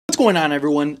going on,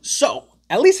 everyone? So,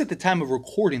 at least at the time of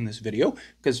recording this video,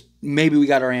 because maybe we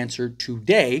got our answer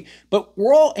today, but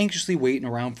we're all anxiously waiting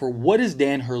around for what is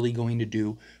Dan Hurley going to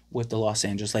do with the Los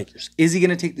Angeles Lakers. Is he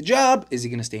going to take the job? Is he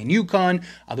going to stay in UConn?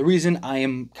 The reason I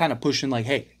am kind of pushing like,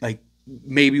 hey,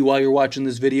 maybe while you're watching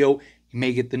this video, you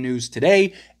may get the news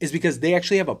today, is because they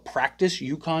actually have a practice,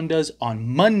 UConn does, on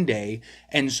Monday.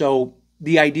 And so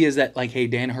the idea is that, like, hey,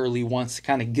 Dan Hurley wants to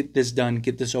kind of get this done,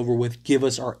 get this over with, give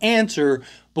us our answer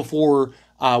before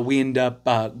we end up,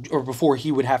 or before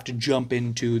he would have to jump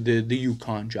into the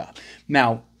UConn job.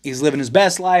 Now, he's living his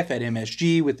best life at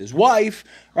MSG with his wife,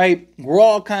 right? We're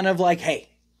all kind of like, hey,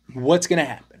 what's going to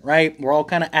happen, right? We're all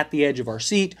kind of at the edge of our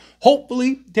seat.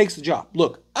 Hopefully, he takes the job.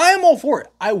 Look, I am all for it.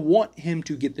 I want him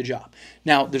to get the job.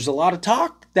 Now, there's a lot of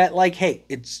talk that, like, hey,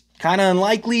 it's kind of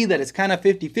unlikely, that it's kind of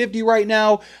 50-50 right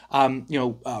now.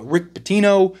 Rick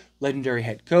Pitino, legendary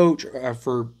head coach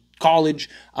for college.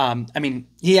 I mean,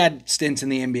 he had stints in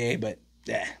the NBA, but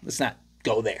let's not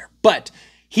go there. But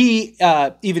he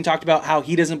even talked about how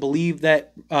he doesn't believe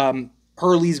that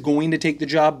Hurley's going to take the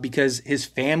job because his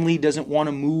family doesn't want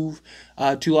to move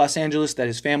to Los Angeles, that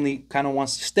his family kind of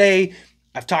wants to stay.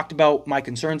 I've talked about my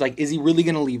concerns, like, is he really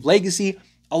going to leave legacy?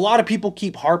 A lot of people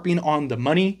keep harping on the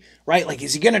money, right? Like,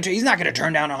 is he going to, he's not going to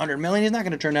turn down $100 million. He's not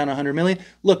going to turn down $100 million.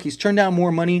 Look, he's turned down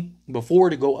more money before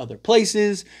to go other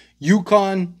places.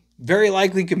 UConn very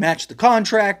likely could match the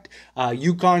contract.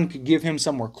 UConn could give him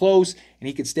somewhere close and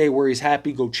he could stay where he's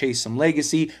happy, go chase some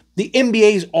legacy. The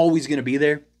NBA is always going to be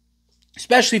there,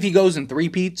 especially if he goes in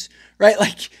three-peats, right?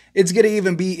 Like, it's going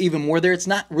to be even more there. It's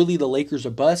not really the Lakers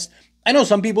or bust. I know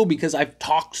some people, because I've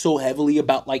talked so heavily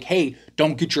about, like, hey,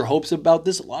 don't get your hopes about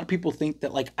this. A lot of people think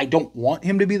that, like, I don't want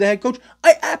him to be the head coach.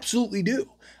 I absolutely do.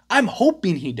 I'm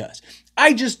hoping he does.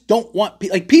 I just don't want,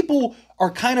 like, people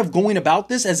are kind of going about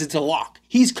this as it's a lock.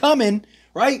 He's coming,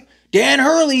 right? Dan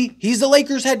Hurley, he's the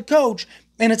Lakers head coach.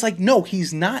 And it's like, no,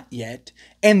 he's not yet.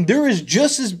 And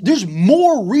there's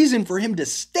more reason for him to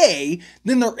stay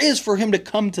than there is for him to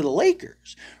come to the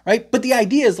Lakers, right? But the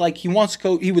idea is, like, he wants to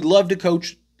coach, he would love to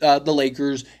coach the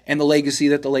Lakers and the legacy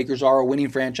that the Lakers are, a winning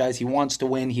franchise. He wants to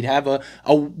win. He'd have a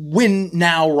win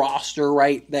now roster,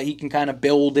 right, that he can kind of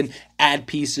build and add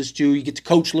pieces to. You get to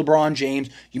coach LeBron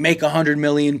James. You make $100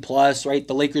 million plus, right?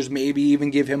 The Lakers maybe even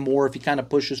give him more if he kind of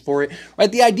pushes for it,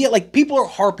 right? The idea, like, people are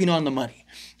harping on the money.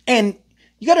 And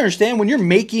you got to understand, when you're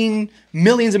making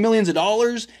millions and millions of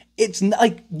dollars, it's not,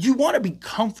 like, you want to be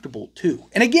comfortable too.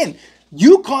 And again,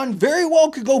 UConn very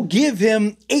well could go give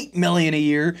him $8 million a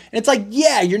year. And it's like,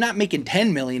 yeah, you're not making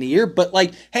 $10 million a year, but,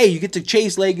 like, hey, you get to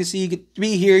chase legacy, you get to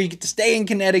be here, you get to stay in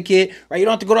Connecticut, right? You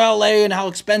don't have to go to LA and how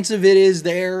expensive it is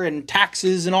there and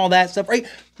taxes and all that stuff, right?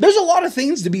 There's a lot of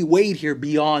things to be weighed here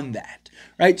beyond that,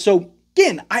 right? So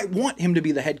again, I want him to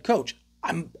be the head coach.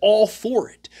 I'm all for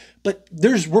it. But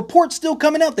there's reports still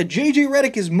coming out that JJ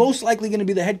Redick is most likely going to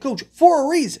be the head coach for a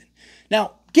reason.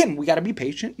 Now, again, we got to be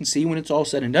patient and see when it's all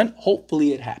said and done.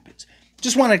 Hopefully it happens.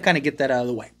 Just want to kind of get that out of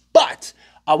the way. But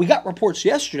we got reports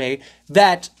yesterday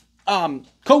that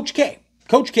Coach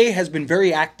K has been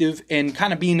very active in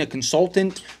kind of being a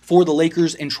consultant for the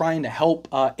Lakers and trying to help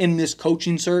in this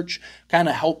coaching search, kind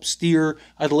of help steer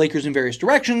the Lakers in various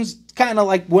directions. It's kind of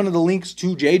like one of the links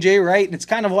to JJ, right? And it's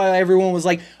kind of why everyone was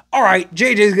like, all right,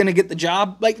 JJ's going to get the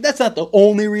job. Like, that's not the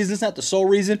only reason. It's not the sole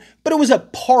reason, but it was a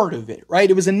part of it, right?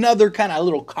 It was another kind of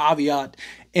little caveat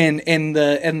in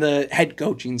the head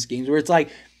coaching schemes where it's like,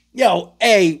 yo,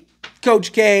 hey,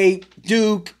 Coach K,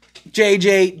 Duke,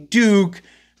 JJ, Duke,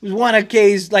 was one of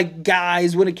K's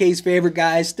favorite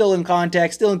guys, still in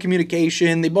contact, still in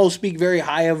communication. They both speak very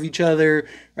high of each other,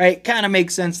 right? Kind of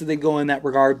makes sense that they go in that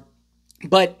regard.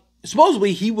 But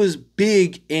supposedly he was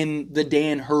big in the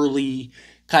Dan Hurley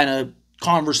kind of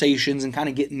conversations and kind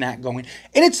of getting that going.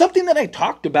 And it's something that I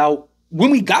talked about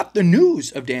when we got the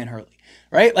news of Dan Hurley,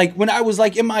 right? Like, when I was,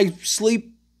 like, in my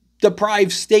sleep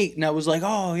deprived state and I was like,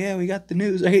 oh yeah, we got the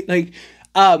news, right? Like,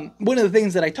 one of the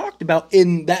things that I talked about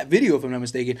in that video, if I'm not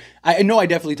mistaken, I know I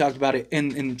definitely talked about it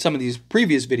in some of these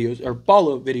previous videos or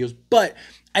follow-up videos, but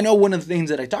I know one of the things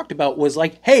that I talked about was,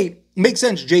 like, hey, makes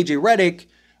sense,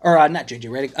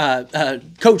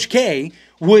 Coach K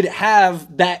would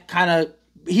have that kind of,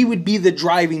 he would be the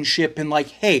driving ship and, like,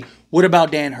 hey, what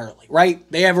about Dan Hurley, right?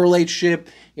 They have a relationship.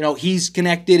 You know, he's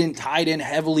connected and tied in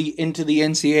heavily into the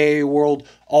NCAA world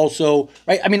also,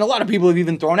 right? I mean, a lot of people have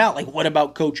even thrown out, like, what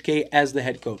about Coach K as the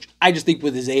head coach? I just think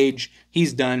with his age,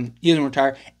 he's done. He doesn't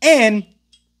retire. And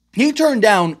he turned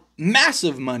down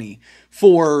massive money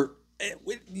for,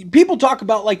 people talk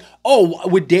about, like, oh,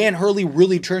 would Dan Hurley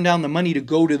really turn down the money to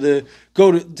go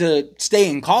to stay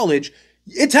in college?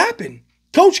 It's happened.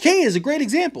 Coach K is a great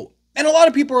example. And a lot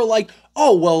of people are like,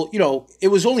 oh, well, it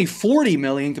was only 40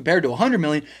 million compared to 100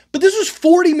 million, but this was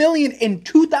 40 million in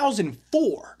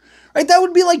 2004, right? That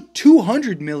would be like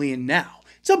 200 million now.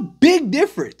 It's a big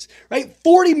difference, right?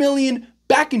 40 million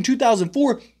back in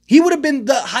 2004, he would have been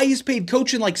the highest paid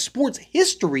coach in like sports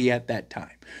history at that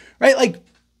time, right? Like,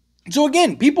 so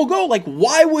again, people go like,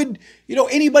 why would,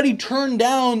 anybody turn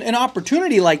down an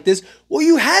opportunity like this? Well,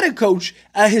 you had a coach,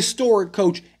 a historic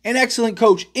coach, an excellent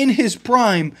coach in his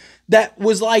prime that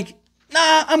was like,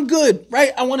 nah, I'm good,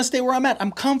 right? I want to stay where I'm at.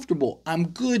 I'm comfortable. I'm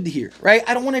good here, right?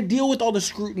 I don't want to deal with all the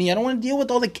scrutiny. I don't want to deal with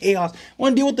all the chaos. I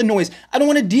want to deal with the noise. I don't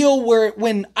want to deal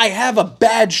when I have a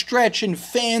bad stretch and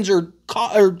fans are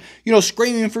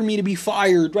screaming for me to be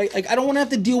fired, right? Like, I don't want to have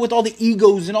to deal with all the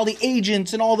egos and all the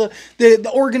agents and all the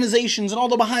organizations and all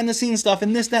the behind the scenes stuff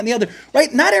and this, that, and the other,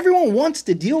 right? Not everyone wants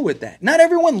to deal with that. Not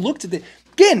everyone looks at it.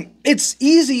 Again, it's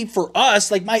easy for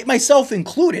us, like myself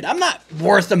included. I'm not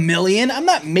worth $1 million. I'm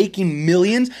not making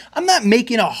millions. I'm not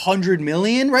making 100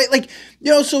 million, right? Like,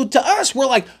 so to us, we're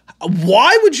like,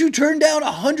 why would you turn down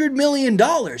 $100 million?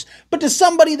 But to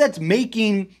somebody that's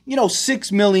making,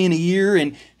 $6 million a year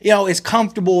and, is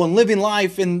comfortable and living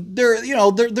life and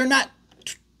they're not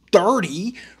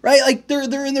 30, right? Like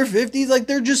they're in their 50s, like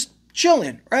they're just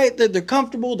chilling, right? They're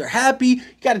comfortable. They're happy. You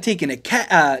got to take into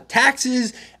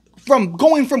taxes. From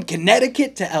going from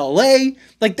Connecticut to LA,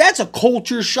 like that's a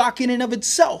culture shock in and of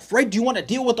itself, right? Do you want to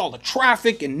deal with all the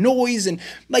traffic and noise and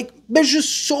like there's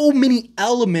just so many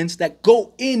elements that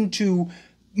go into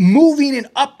moving and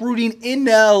uprooting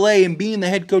into LA and being the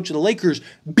head coach of the Lakers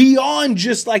beyond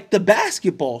just like the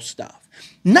basketball stuff.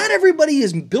 Not everybody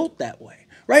is built that way.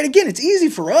 Right? Again, it's easy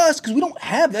for us because we don't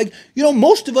have, like,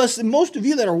 most of us and most of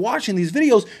you that are watching these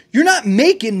videos, you're not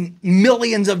making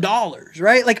millions of dollars,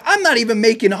 right? Like, I'm not even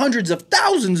making hundreds of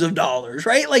thousands of dollars,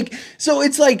 right? Like, so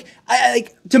it's like,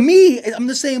 to me, I'm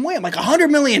the same way. I'm like, $100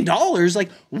 million,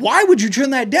 like, why would you turn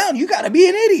that down? You got to be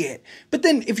an idiot. But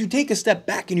then if you take a step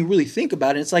back and you really think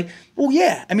about it, it's like, well,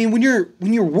 yeah, I mean, when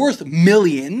you're worth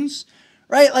millions,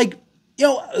 right? Like,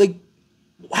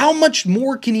 how much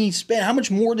more can he spend? How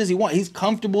much more does he want? He's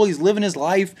comfortable. He's living his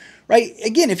life, right?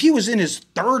 Again, if he was in his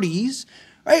 30s,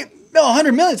 right?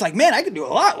 100 million, it's like, man, I could do a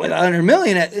lot with 100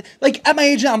 million. At my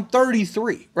age now, I'm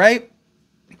 33, right?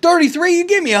 33, you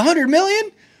give me 100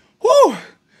 million? Whew.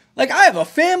 Like, I have a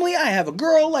family. I have a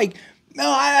girl. Like,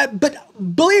 but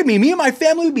believe me and my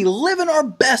family would be living our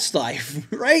best life,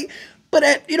 right? But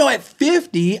at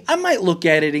 50, I might look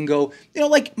at it and go,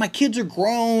 like, my kids are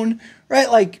grown,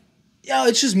 right? Like,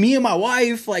 it's just me and my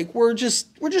wife. Like, we're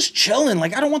just chilling.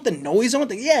 Like, I don't want the noise.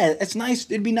 It's nice.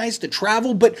 It'd be nice to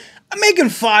travel, but I'm making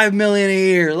 $5 million a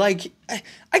year. Like,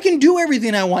 I can do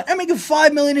everything I want. I'm making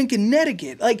 $5 million in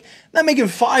Connecticut. Like, I'm not making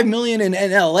 $5 million in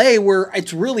LA where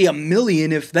it's really $1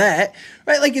 million, if that,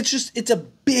 right? Like, it's a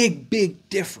big, big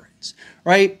difference,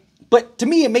 right? But to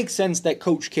me, it makes sense that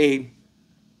Coach K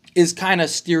is kind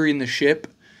of steering the ship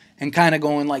and kind of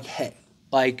going like, hey,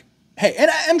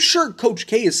 and I'm sure Coach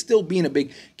K is still being a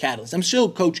big catalyst. I'm sure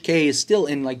Coach K is still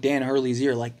in like Dan Hurley's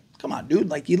ear, like, come on, dude,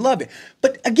 like, you love it.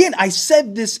 But again, I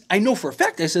said this, I know for a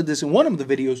fact I said this in one of the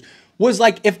videos, was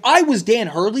like, if I was Dan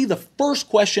Hurley, the first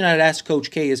question I'd ask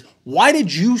Coach K is, why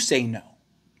did you say no?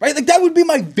 Right? Like, that would be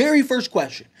my very first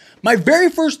question. My very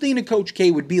first thing to Coach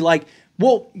K would be like,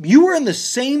 well, you were in the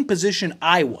same position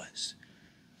I was,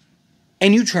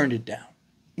 and you turned it down.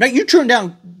 Now, you turned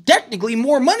down technically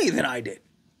more money than I did.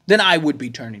 Than I would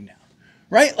be turning down,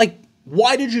 right? Like,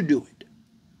 why did you do it?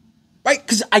 Right?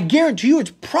 Because I guarantee you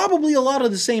it's probably a lot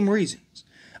of the same reasons.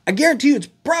 I guarantee you it's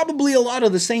probably a lot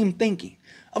of the same thinking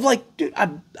of like, dude,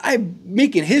 I'm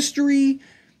making history.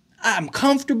 I'm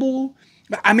comfortable.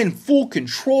 I'm in full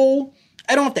control.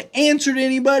 I don't have to answer to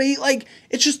anybody. Like,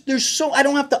 it's just, I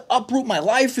don't have to uproot my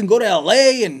life and go to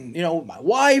LA and, my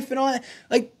wife and all that.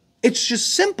 Like, it's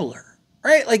just simpler.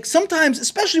 Right? Like sometimes,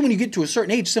 especially when you get to a certain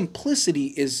age, simplicity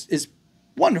is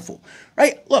wonderful,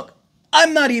 right? Look,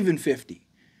 I'm not even 50,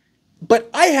 but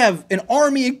I have an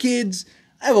army of kids.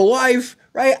 I have a wife,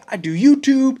 right? I do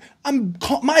YouTube.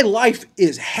 My life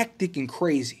is hectic and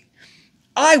crazy.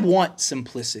 I want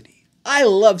simplicity. I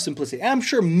love simplicity. And I'm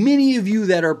sure many of you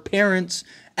that are parents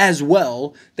as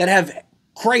well, that have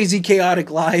crazy, chaotic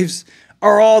lives,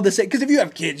 are all the same. Because if you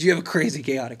have kids, you have a crazy,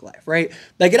 chaotic life, right?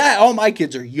 Like, all my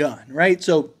kids are young, right?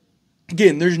 So,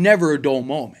 again, there's never a dull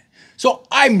moment. So,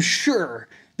 I'm sure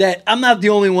that I'm not the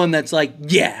only one that's like,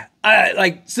 yeah,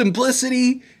 like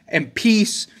simplicity and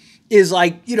peace is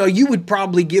like, you would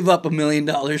probably give up $1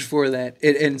 million for that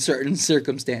in certain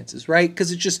circumstances, right?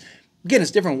 Because it's just, again,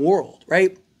 it's a different world,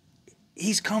 right?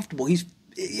 He's comfortable. He's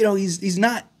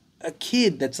not a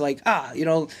kid that's like,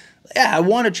 Yeah, I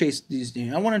want to chase these.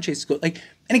 I want to chase like,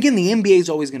 and again, the NBA is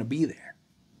always going to be there.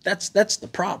 That's the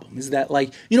problem. Is that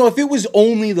like, if it was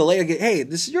only the Lakers, hey,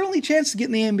 this is your only chance to get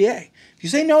in the NBA. If you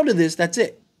say no to this, that's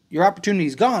it. Your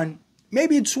opportunity's gone.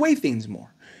 Maybe it'd sway things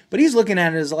more. But he's looking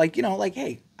at it as like, like,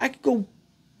 hey, I could go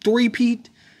three-peat,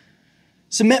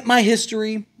 cement my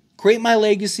history, create my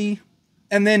legacy,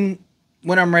 and then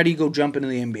when I'm ready, go jump into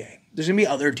the NBA. There's going to be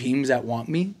other teams that want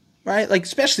me, right? Like,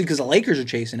 especially because the Lakers are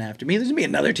chasing after me. There's going to be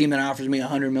another team that offers me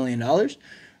 $100 million,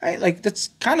 right? Like, that's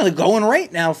kind of going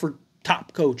right now for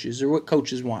top coaches or what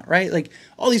coaches want, right? Like,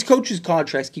 all these coaches'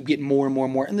 contracts keep getting more and more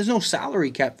and more, and there's no salary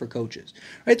cap for coaches,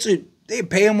 right? So they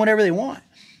pay them whatever they want.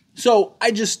 So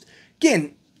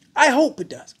again, I hope it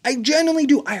does. I genuinely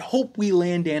do. I hope we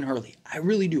land Dan Hurley. I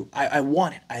really do. I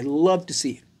want it. I love to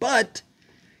see it. But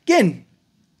again,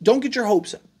 don't get your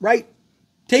hopes up, right?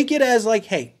 Take it as like,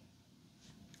 hey,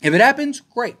 if it happens,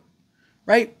 great,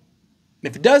 right?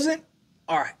 If it doesn't,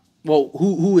 all right. Well,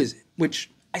 who is it?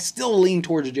 Which I still lean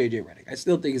towards JJ Redick. I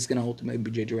still think it's going to ultimately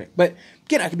be JJ Redick. But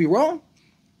again, I could be wrong,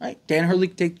 right? Dan Hurley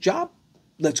could take the job.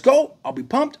 Let's go. I'll be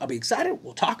pumped. I'll be excited.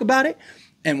 We'll talk about it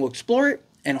and we'll explore it.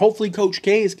 And hopefully Coach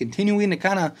K is continuing to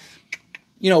kind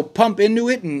of, pump into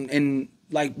it and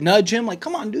like nudge him like,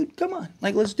 come on, dude, come on.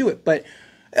 Like, let's do it. But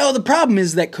the problem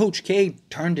is that Coach K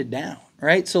turned it down,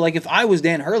 right? So like if I was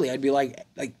Dan Hurley, I'd be like,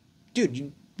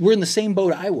 dude, we're in the same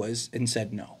boat I was and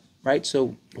said no, right?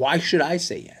 So why should I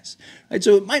say yes? Right?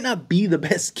 So it might not be the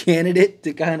best candidate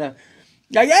to kind of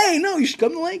like, hey, no, you should come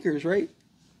to the Lakers, right?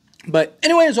 But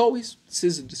anyway, as always, this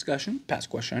is a discussion. Pass a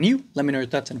question on you. Let me know your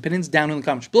thoughts and opinions down in the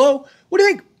comments below. What do you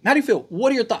think? How do you feel?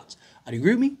 What are your thoughts? Do you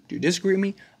agree with me? Do you disagree with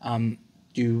me?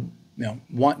 Do you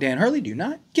want Dan Hurley? Do you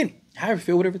not? Again, however you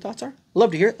feel, whatever your thoughts are.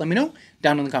 Love to hear it. Let me know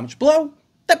down in the comments below.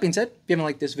 That being said, if you haven't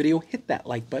liked this video, hit that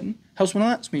like button. Helps me a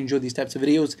lot. So if you enjoy these types of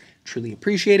videos, truly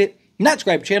appreciate it. Not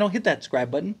subscribe to the channel, hit that subscribe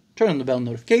button. Turn on the bell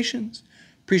notifications.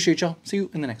 Appreciate y'all. See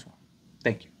you in the next one.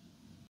 Thank you.